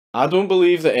I don't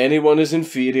believe that anyone is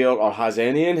inferior or has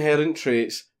any inherent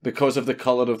traits because of the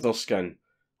colour of their skin.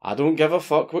 I don't give a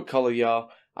fuck what colour you are.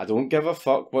 I don't give a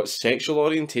fuck what sexual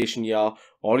orientation you are,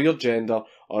 or your gender,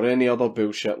 or any other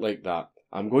bullshit like that.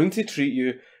 I'm going to treat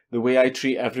you the way I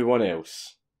treat everyone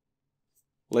else.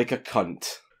 Like a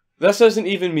cunt. This isn't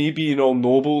even me being all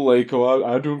noble, like, oh,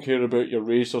 I don't care about your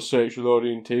race or sexual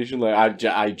orientation. Like,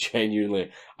 I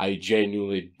genuinely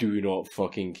do not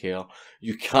fucking care.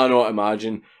 You cannot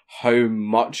imagine how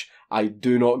much I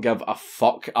do not give a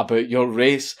fuck about your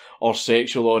race or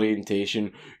sexual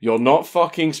orientation. You're not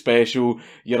fucking special.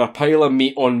 You're a pile of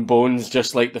meat on bones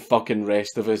just like the fucking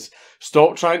rest of us.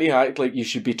 Stop trying to act like you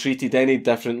should be treated any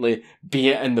differently, be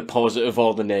it in the positive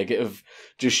or the negative.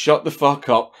 Just shut the fuck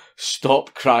up,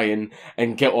 stop crying,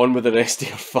 and get on with the rest of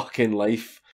your fucking life.